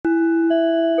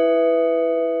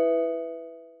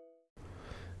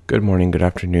Good morning, good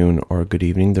afternoon, or good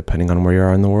evening, depending on where you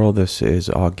are in the world. This is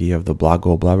Augie of the Blog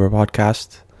Go Blabber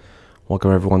podcast.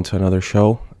 Welcome everyone to another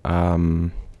show.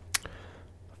 Final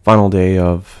day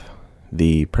of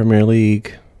the Premier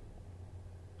League.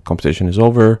 Competition is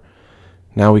over.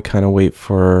 Now we kind of wait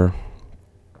for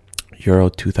Euro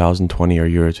 2020 or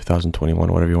Euro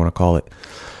 2021, whatever you want to call it.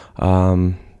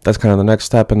 That's kind of the next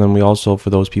step. And then we also,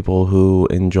 for those people who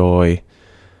enjoy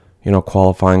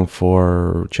qualifying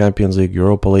for Champions League,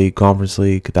 Europa League, Conference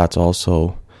League, that's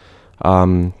also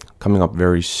coming up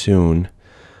very soon.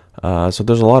 So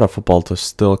there's a lot of football to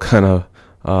still kind of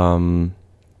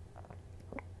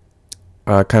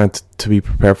to be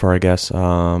prepared for, I guess.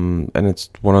 And it's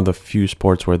one of the few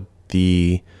sports where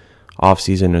the off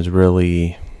season is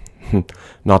really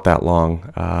not that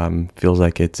long. Feels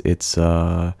like it's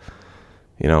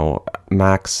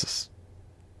max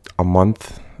a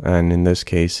month. And in this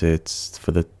case, it's for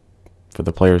the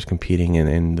players competing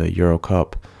in the Euro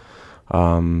Cup.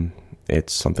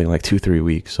 It's something like 2-3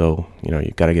 weeks, so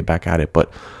you got to get back at it.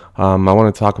 But I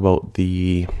want to talk about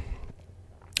the,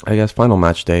 final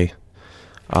match day.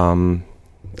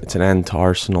 It's an end to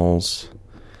Arsenal's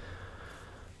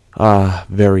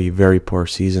very, very poor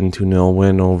season. 2-0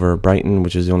 win over Brighton,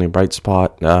 which is the only bright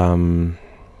spot. Brighton,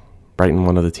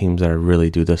 one of the teams that I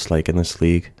really do dislike in this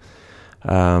league.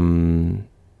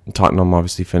 Tottenham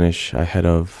obviously finish ahead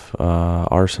of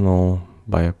Arsenal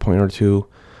by a point or two.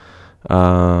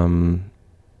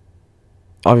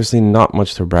 Obviously not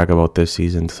much to brag about this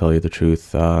season, to tell you the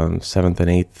truth. 7th and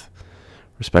 8th,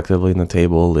 respectively, in the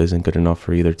table isn't good enough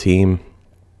for either team,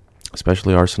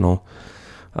 especially Arsenal.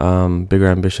 Bigger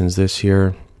ambitions this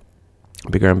year.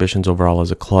 Bigger ambitions overall as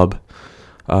a club.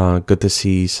 Good to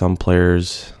see some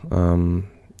players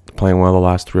playing well the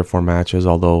last 3 or 4 matches,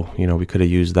 although, we could have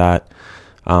used that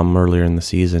earlier in the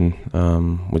season,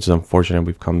 which is unfortunate.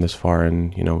 We've come this far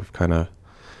and, we've kind of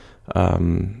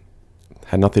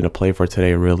had nothing to play for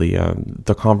today, really.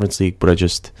 The Conference League, but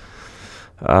it's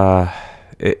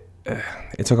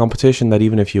a competition that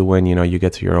even if you win, you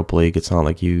get to Europa League. It's not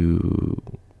like you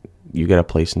get a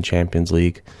place in Champions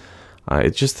League.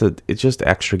 It's just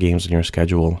extra games in your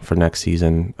schedule for next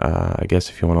season, I guess,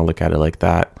 if you want to look at it like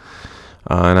that.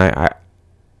 And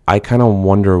I kind of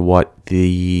wonder what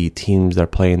the teams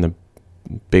that play in the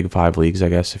Big 5 leagues, I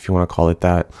guess, if you want to call it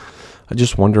that, I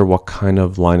just wonder what kind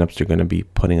of lineups they're going to be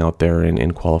putting out there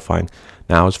in qualifying.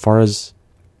 Now, as far as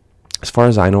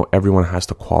I know, everyone has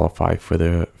to qualify for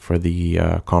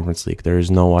the Conference League. There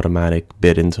is no automatic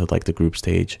bid into like the group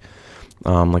stage,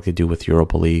 like they do with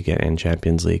Europa League and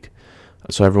Champions League.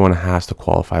 So everyone has to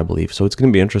qualify, I believe. So it's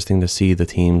going to be interesting to see the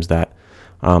teams that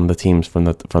the teams from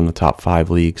the top 5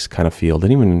 leagues kind of field,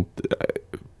 and even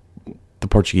the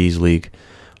Portuguese league.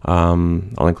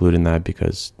 I'll include in that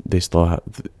because it's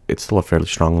still a fairly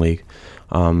strong league,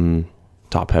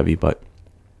 top heavy. But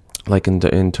like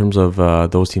in terms of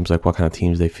those teams, like what kind of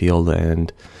teams they field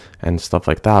and stuff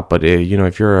like that. But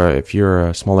if you're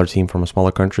a smaller team from a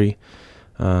smaller country,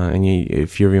 and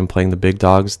if you're even playing the big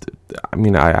dogs,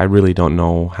 I really don't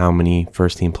know how many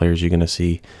first team players you're going to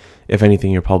see. If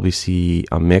anything, you'll probably see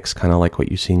a mix, kind of like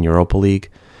what you see in Europa League.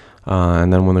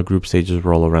 And then when the group stages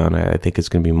roll around, I think it's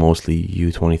going to be mostly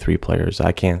U23 players.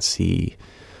 I can't see,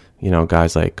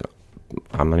 guys like,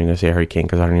 I'm not even going to say Harry Kane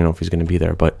because I don't even know if he's going to be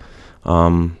there. But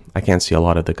I can't see a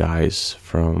lot of the guys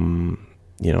from,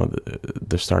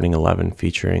 the starting 11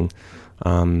 featuring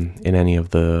in any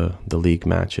of the league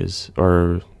matches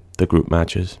or the group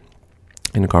matches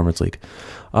in the Conference League.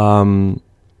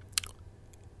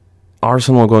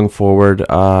 Arsenal going forward,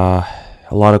 a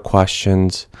lot of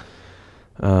questions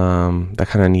that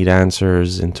kind of need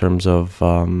answers in terms of,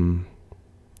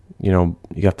 you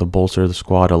have to bolster the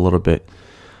squad a little bit.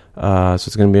 So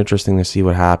it's going to be interesting to see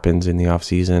what happens in the off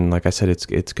season. Like I said, it's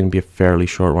going to be a fairly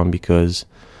short one because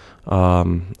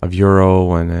of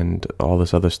Euro and all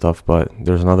this other stuff. But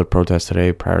there's another protest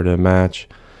today prior to the match,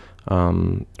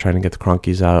 trying to get the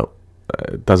Cronkies out.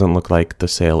 It doesn't look like the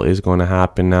sale is going to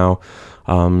happen now.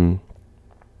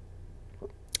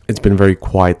 It's been very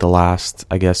quiet the last,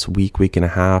 I guess, week and a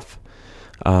half.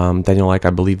 Daniel Ek, I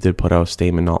believe, did put out a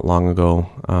statement not long ago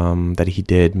that he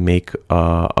did make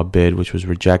a bid, which was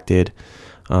rejected.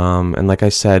 And like I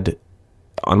said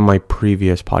on my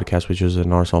previous podcast, which was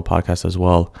an Arsenal podcast as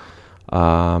well,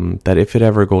 that if it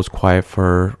ever goes quiet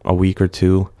for a week or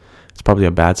two, it's probably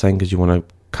a bad sign because you want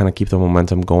to kind of keep the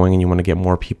momentum going and you want to get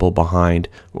more people behind.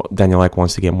 Daniel Ek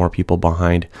wants to get more people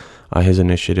behind his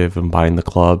initiative and buying the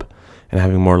club and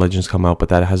having more legends come out, but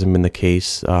that hasn't been the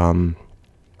case.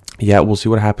 We'll see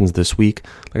what happens this week.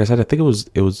 Like I said, I think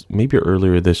it was maybe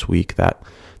earlier this week that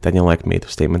Daniel Ek made the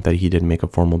statement that he didn't make a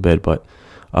formal bid, but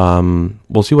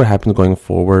We'll see what happens going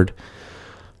forward.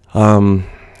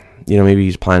 Maybe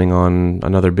he's planning on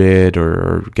another bid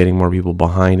or getting more people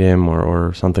behind him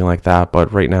or something like that.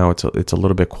 But right now it's a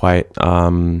little bit quiet.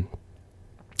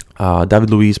 David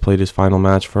Luiz played his final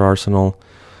match for Arsenal.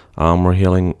 We're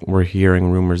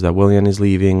hearing rumors that Willian is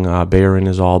leaving. Bayern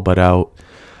is all but out.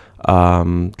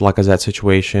 Lacazette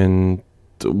situation,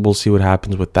 we'll see what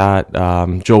happens with that.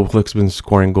 Joe Willock's been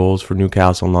scoring goals for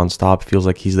Newcastle nonstop. Feels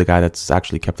like he's the guy that's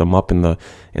actually kept them up in the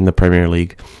Premier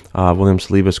League. William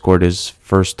Saliba scored his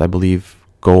first, I believe,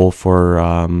 goal for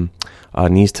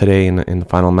Nice today in the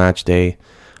final match day.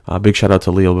 Big shout out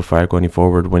to Lille before I go any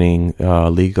forward, winning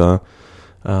Liga.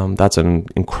 That's an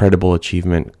incredible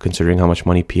achievement considering how much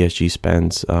money PSG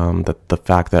spends. That the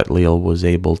fact that Lille was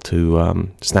able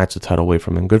to snatch the title away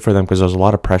from him, good for them, because there was a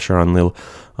lot of pressure on Lille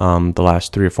the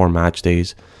last 3 or 4 match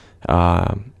days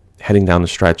heading down the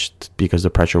stretch, because the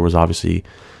pressure was obviously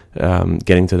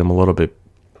getting to them a little bit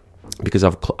because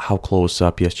of how close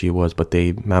PSG was, but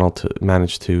they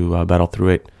managed to battle through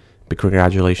it. Big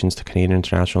congratulations to Canadian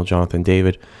international Jonathan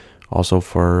David, also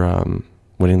for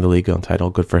winning the Liga title.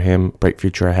 Good for him. Bright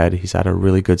future ahead. He's had a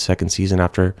really good second season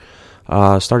after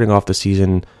starting off the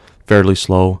season fairly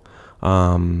slow,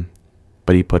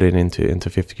 but he put it into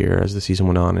fifth gear as the season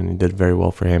went on, and he did very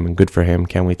well for him, and good for him.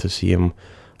 Can't wait to see him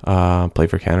play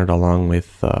for Canada along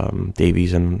with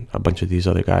Davies and a bunch of these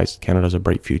other guys. Canada's a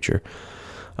bright future.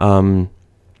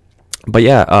 But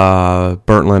yeah,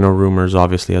 Bernd Leno rumors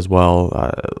obviously as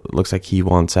well. Looks like he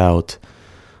wants out.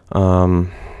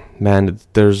 Man,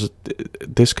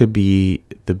 this could be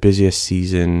the busiest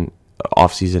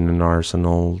off season in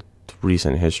Arsenal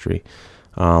recent history.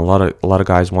 A lot of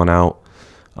guys want out.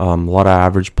 A lot of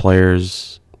average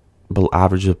players, below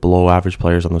average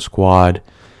players on the squad.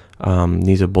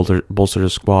 Needs to bolster the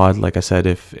squad. Like I said,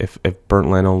 if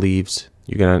Bernd Leno leaves,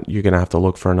 you're gonna have to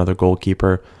look for another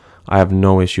goalkeeper. I have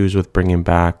no issues with bringing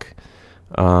back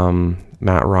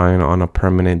Matt Ryan on a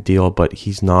permanent deal, but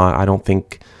he's not. I don't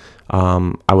think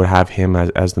I would have him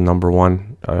as the number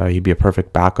one. He'd be a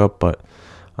perfect backup, but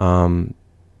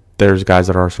there's guys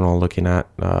that Arsenal are looking at.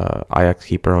 Ajax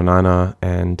keeper Onana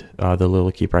and the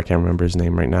little keeper, I can't remember his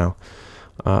name right now,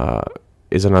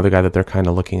 is another guy that they're kind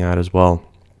of looking at as well.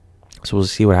 So we'll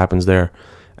see what happens there.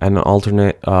 And an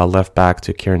alternate left back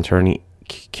to Kieran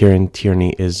Tierney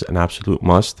is an absolute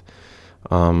must.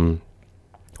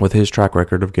 With his track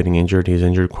record of getting injured, he's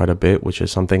injured quite a bit, which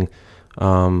is something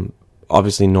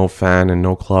obviously no fan and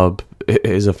no club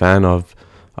is a fan of,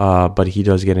 but he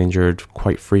does get injured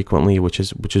quite frequently, which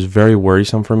is very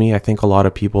worrisome for me. I think a lot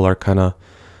of people are kind of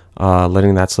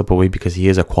letting that slip away because he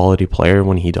is a quality player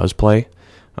when he does play.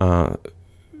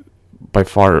 By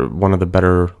far one of the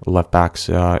better left backs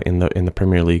in the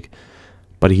Premier League,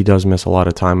 but he does miss a lot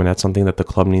of time, and that's something that the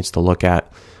club needs to look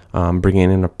at.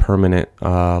 Bringing in a permanent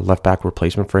left back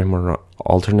replacement for him, or an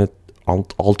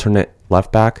alternate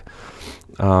left back.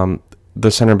 The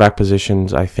center back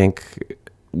positions, I think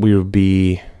we would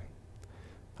be.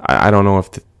 I don't know if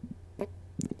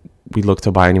we look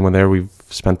to buy anyone there. We've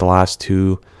spent the last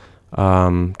 2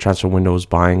 transfer windows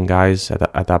buying guys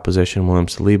at that position, William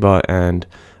Saliba and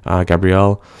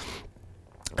Gabriel.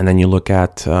 And then you look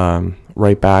at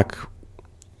right back,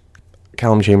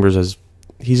 Callum Chambers,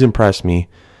 he's impressed me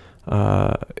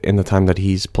in the time that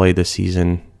he's played this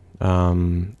season.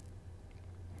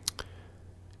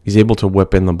 He's able to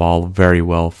whip in the ball very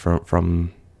well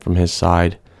from his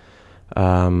side.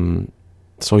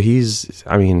 So he's,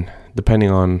 depending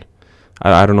on,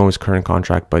 I don't know his current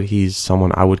contract, but he's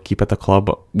someone I would keep at the club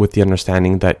with the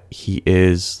understanding that he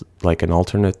is like an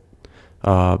alternate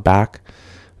back,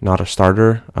 not a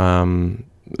starter.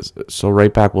 So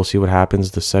right back, we'll see what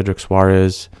happens. The Cedric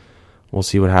Suarez, we'll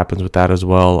see what happens with that as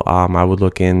well. I would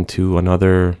look into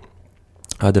another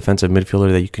defensive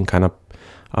midfielder that you can kind of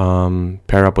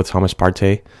pair up with Thomas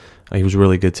Partey. He was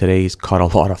really good today. He's caught a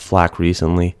lot of flack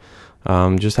recently.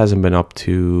 Just hasn't been up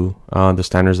to the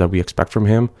standards that we expect from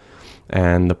him,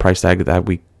 and the price tag that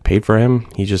we paid for him.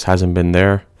 He just hasn't been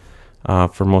there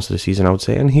for most of the season, I would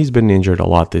say. And he's been injured a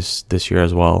lot this year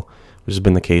as well, which has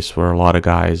been the case for a lot of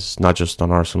guys, not just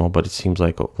on Arsenal, but it seems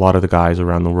like a lot of the guys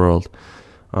around the world.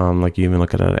 Like you even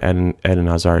look at Eden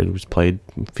Hazard, who's played,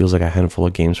 feels like a handful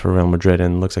of games for Real Madrid,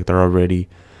 and looks like they're already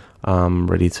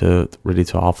ready to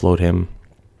offload him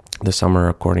this summer,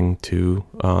 according to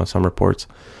some reports.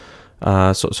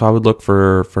 So I would look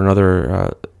for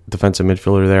another defensive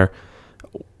midfielder there.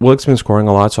 Willock's been scoring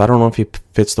a lot, so I don't know if he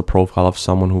fits the profile of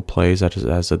someone who plays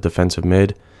as a defensive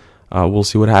mid. We'll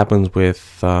see what happens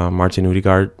with Martin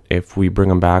Odegaard if we bring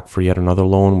him back for yet another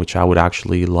loan, which I would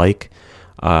actually like.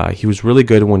 He was really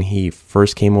good when he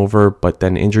first came over, but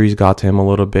then injuries got to him a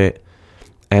little bit,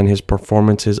 and his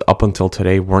performances up until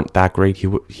today weren't that great.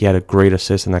 He had a great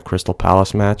assist in that Crystal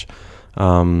Palace match,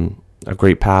 a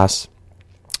great pass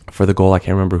for the goal. I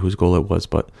can't remember whose goal it was,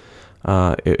 but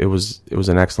it was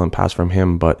an excellent pass from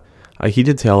him. But he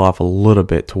did tail off a little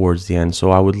bit towards the end,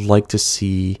 so I would like to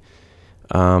see.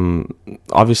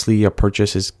 Obviously, a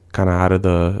purchase is kind of out of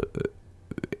the.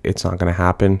 It's not going to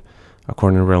happen,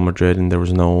 according to Real Madrid, and there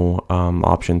was no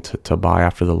option to buy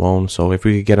after the loan. So if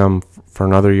we could get him for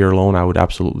another year loan, I would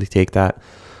absolutely take that.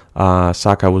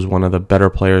 Saka was one of the better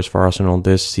players for Arsenal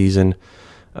this season.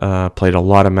 Played a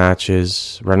lot of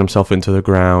matches, ran himself into the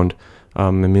ground.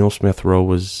 Emile Smith-Rowe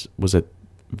was a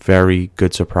very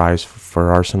good surprise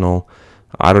for Arsenal.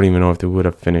 I don't even know if they would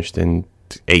have finished in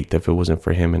 8th if it wasn't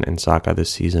for him and Saka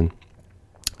this season.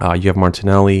 You have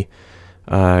Martinelli.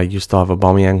 You still have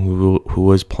Aubameyang, who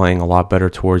was playing a lot better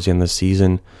towards the end of the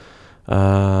season.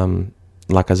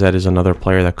 Lacazette is another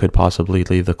player that could possibly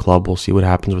leave the club. We'll see what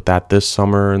happens with that this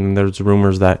summer. And there's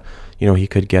rumors that he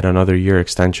could get another year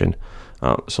extension.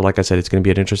 So like I said, it's going to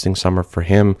be an interesting summer for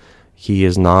him. He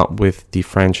is not with the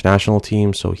French national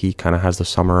team, so he kind of has the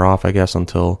summer off, I guess,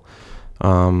 until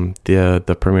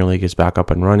the Premier League is back up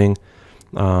and running.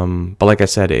 But like I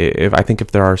said, I think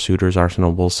if there are suitors,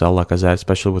 Arsenal will sell Lacazette,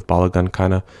 especially with Balogun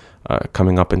kind of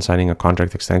coming up and signing a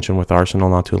contract extension with Arsenal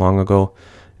not too long ago.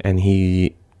 And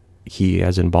he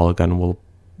as in Balogun, will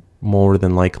more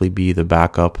than likely be the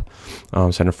backup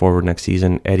center forward next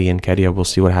season. Eddie Nketiah, we'll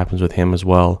see what happens with him as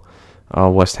well.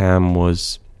 West Ham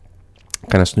was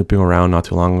kind of snooping around not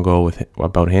too long ago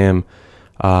about him.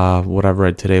 What I've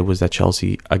read today was that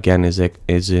Chelsea, again, is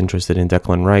interested in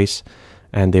Declan Rice,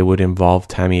 and they would involve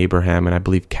Tammy Abraham and I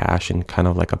believe cash in kind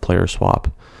of like a player swap.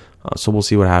 So we'll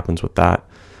see what happens with that.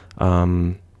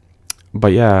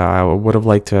 But yeah, I would have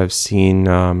liked to have seen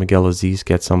Miguel Aziz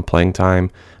get some playing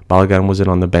time. Balogun wasn't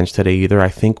on the bench today either. I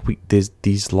think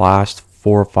these last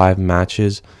 4 or 5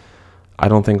 matches, I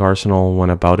don't think Arsenal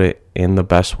went about it in the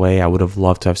best way. I would have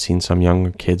loved to have seen some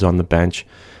younger kids on the bench,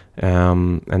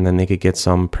 and then they could get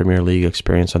some Premier League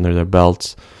experience under their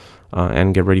belts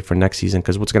and get ready for next season.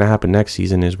 Because what's going to happen next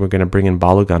season is we're going to bring in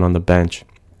Balogun on the bench,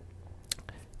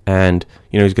 and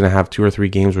he's going to have 2 or 3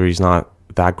 games where he's not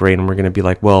that great, and we're going to be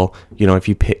like, well, if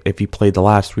he played the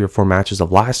last 3 or 4 matches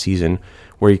of last season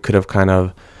where he could have kind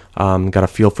of got a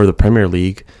feel for the Premier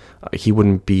League, he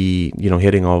wouldn't be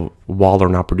hitting a wall or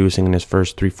not producing in his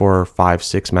first 3, 4, 5,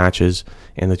 6 matches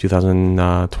in the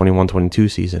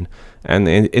 2021-22 season. And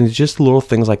it's just little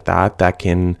things like that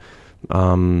can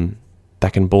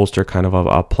bolster kind of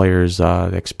a player's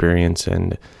experience,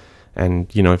 and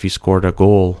if he scored a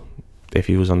goal, if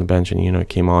he was on the bench and it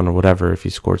came on or whatever, if he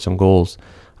scored some goals,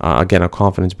 again, a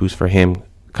confidence boost for him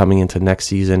coming into next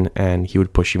season, and he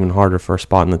would push even harder for a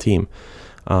spot in the team.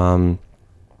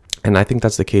 And I think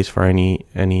that's the case for any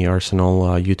Arsenal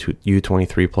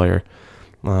U23 player.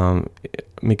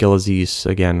 Miguel Aziz,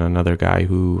 again, another guy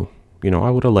who I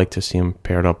would have liked to see him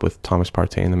paired up with Thomas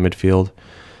Partey in the midfield,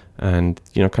 and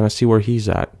kind of see where he's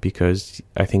at, because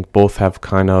I think both have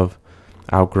kind of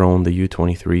outgrown the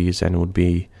U23s, and it would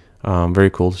be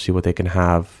very cool to see what they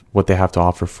have to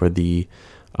offer for the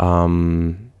A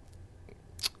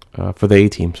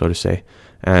team, so to say.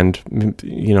 And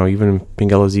even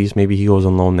Miguel Aziz, maybe he goes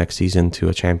on loan next season to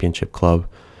a championship club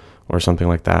or something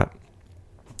like that,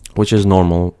 which is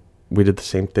normal. We did the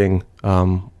same thing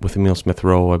with Emile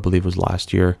Smith-Rowe, I believe it was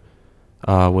last year,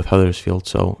 with Huddersfield.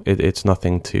 So it's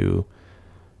nothing to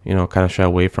kind of shy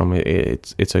away from.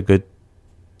 It's a good,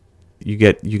 you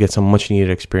get some much needed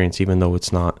experience, even though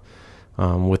it's not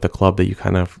with the club that you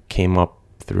kind of came up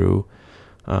through,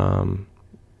 and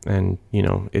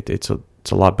it's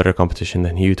a lot better competition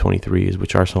than U23s,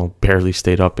 which Arsenal barely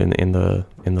stayed up in the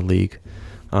league.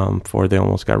 For they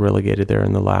almost got relegated there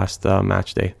in the last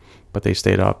match day, but they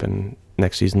stayed up, and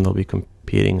next season they'll be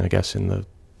competing, I guess, in the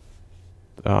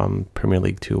Premier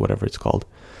League 2, whatever it's called.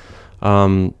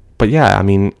 But yeah, I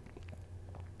mean,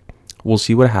 we'll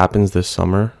see what happens this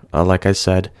summer. Like I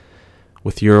said,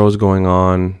 with Euros going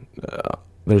on,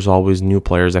 there's always new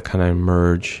players that kind of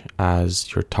emerge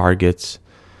as your targets.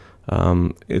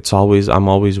 I'm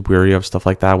always weary of stuff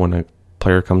like that when a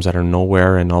player comes out of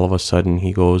nowhere and all of a sudden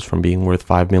he goes from being worth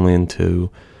 $5 million to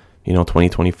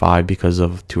 2025 because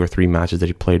of 2 or 3 matches that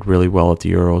he played really well at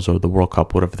the Euros or the World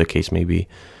Cup, whatever the case may be.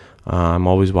 I'm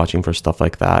always watching for stuff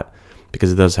like that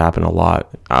because it does happen a lot.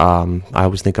 I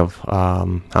always think of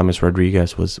James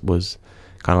Rodriguez was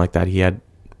kind of like that. He had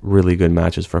really good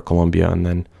matches for Colombia, and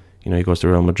then he goes to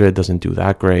Real Madrid, doesn't do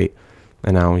that great.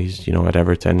 And now he's, at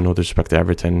Everton. No disrespect to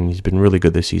Everton, he's been really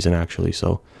good this season, actually.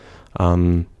 So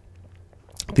Things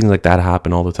like that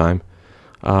happen all the time.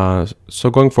 So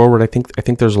going forward, I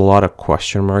think there's a lot of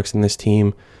question marks in this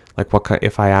team. Like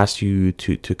if I asked you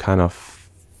to kind of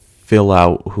fill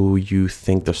out who you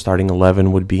think the starting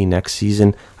 11 would be next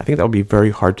season, I think that would be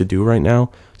very hard to do right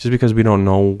now, just because we don't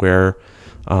know where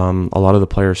a lot of the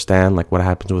players stand. Like what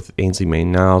happens with Ainsley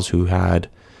Maitland-Niles, who had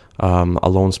a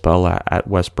loan spell at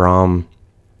West Brom.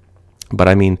 But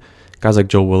I mean, guys like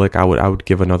Joe Willock, I would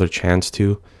give another chance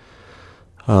to.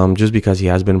 Just because he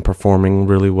has been performing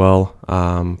really well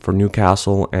for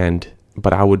Newcastle,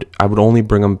 but I would only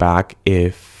bring him back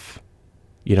if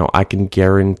I can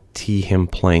guarantee him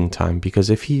playing time, because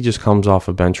if he just comes off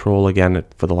a bench role again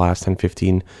for the last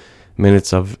 10-15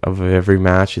 minutes of every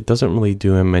match, it doesn't really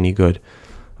do him any good.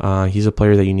 He's a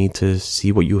player that you need to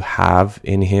see what you have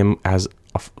in him as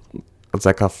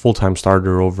like a full-time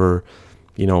starter over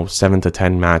 7 to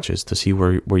 10 matches to see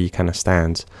where he kind of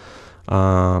stands.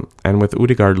 And with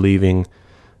Ødegaard leaving,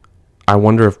 I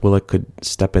wonder if Willock could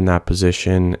step in that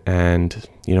position and,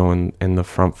 in the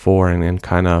front four and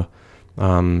kind of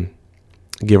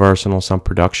give Arsenal some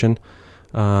production.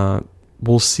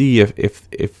 We'll see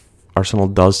if Arsenal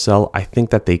does sell. I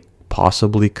think that they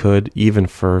possibly could, even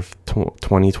for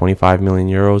 20-25 million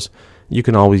euros. You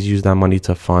can always use that money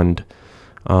to fund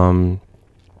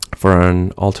for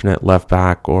an alternate left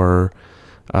back or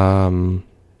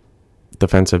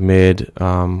defensive mid.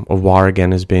 Aouar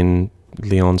again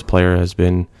Lyon's player, has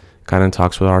been kind of in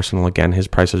talks with Arsenal again. His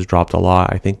price has dropped a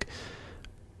lot. I think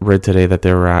read today that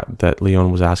that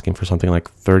Lyon was asking for something like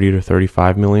 30 to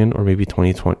 35 million, or maybe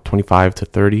 25 to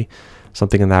 30,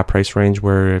 something in that price range,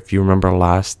 where if you remember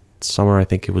last summer, I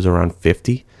think it was around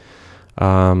 50.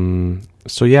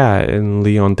 So yeah, and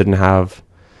Lyon didn't have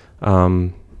I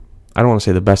don't want to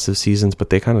say the best of seasons, but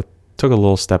they kind of took a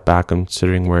little step back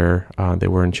considering where they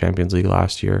were in Champions League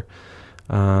last year.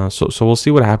 So we'll see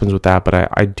what happens with that,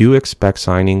 but I do expect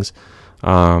signings.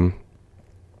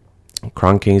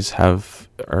 Kroenkes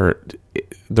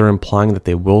they're implying that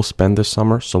they will spend this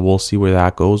summer, so we'll see where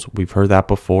that goes. We've heard that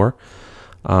before.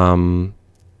 But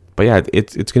yeah,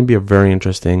 it's going to be a very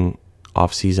interesting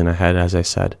off-season ahead, as I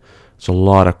said. There's a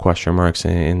lot of question marks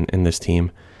in this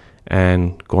team.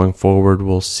 And going forward,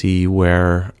 we'll see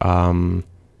where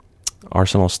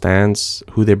Arsenal stands,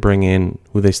 who they bring in,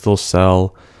 who they still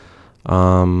sell.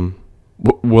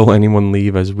 Will anyone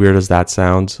leave, as weird as that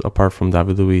sounds, apart from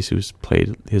David Luiz, who's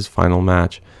played his final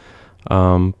match.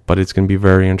 But it's going to be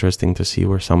very interesting to see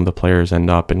where some of the players end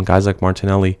up. And guys like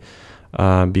Martinelli,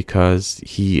 because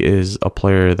he is a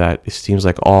player that it seems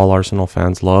like all Arsenal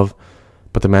fans love,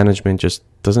 but the management just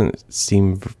doesn't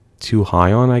seem too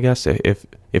high on, I guess,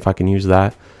 if I can use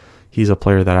that. He's a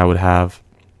player that I would have,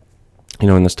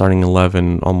 in the starting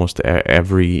 11 almost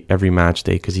every match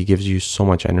day, because he gives you so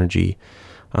much energy.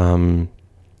 And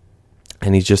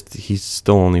he's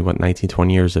still only 19,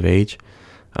 20 years of age.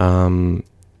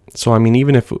 So I mean,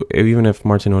 even if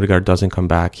Martin Ødegaard doesn't come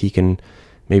back, he can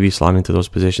maybe slot into those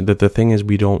positions. The thing is,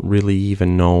 we don't really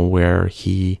even know where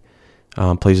he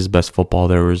plays his best football.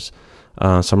 There was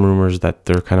some rumors that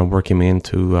they're kind of working him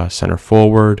into center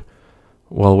forward.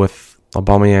 Well, with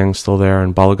Aubameyang still there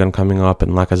and Balogun coming up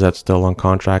and Lacazette still on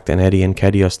contract and Eddie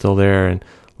Nketiah still there, and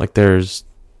there's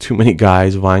too many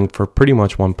guys vying for pretty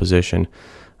much one position.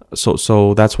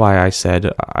 So that's why I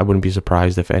said I wouldn't be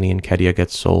surprised if Eddie Nketiah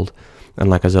gets sold and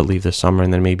Lacazette leave this summer,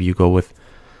 and then maybe you go with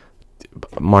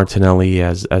Martinelli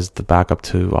as the backup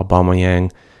to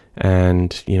Aubameyang.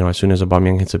 And as soon as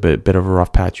Aubameyang hits a bit of a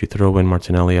rough patch, you throw in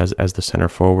Martinelli as the center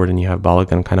forward, and you have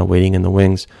Balogun kind of waiting in the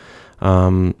wings.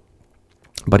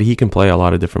 But he can play a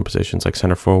lot of different positions, like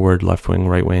center forward, left wing,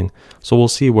 right wing. So we'll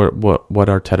see what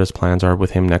Arteta's plans are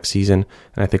with him next season.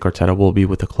 And I think Arteta will be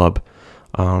with the club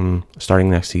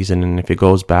starting next season. And if it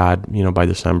goes bad, by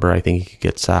December, I think he could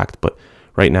get sacked. But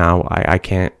right now, I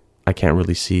can't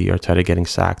really see Arteta getting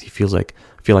sacked. I feel like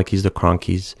he's the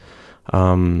Kroenkes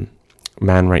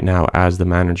man right now as the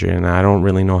manager, and I don't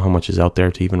really know how much is out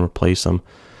there to even replace him.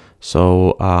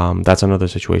 So that's another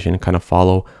situation to kind of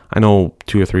follow. I know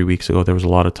 2 or 3 weeks ago there was a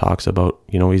lot of talks about,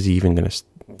 is he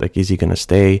gonna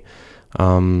stay?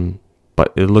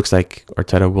 But it looks like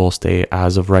Arteta will stay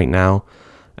as of right now.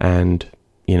 And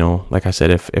like I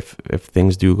said, if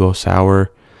things do go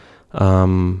sour,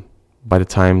 by the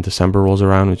time December rolls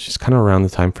around, which is kind of around the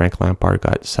time Frank Lampard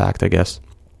got sacked, I guess,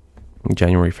 in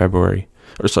December, February,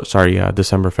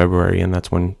 and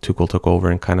that's when Tuchel took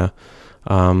over and kind of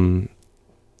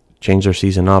change their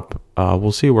season up.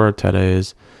 We'll see where Arteta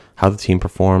is, how the team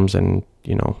performs, and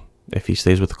if he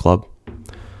stays with the club.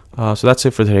 So that's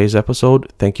it for today's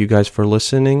episode. Thank you guys for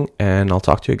listening, and I'll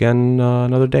talk to you again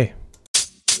another day.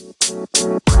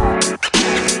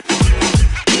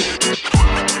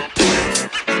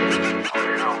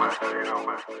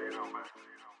 man.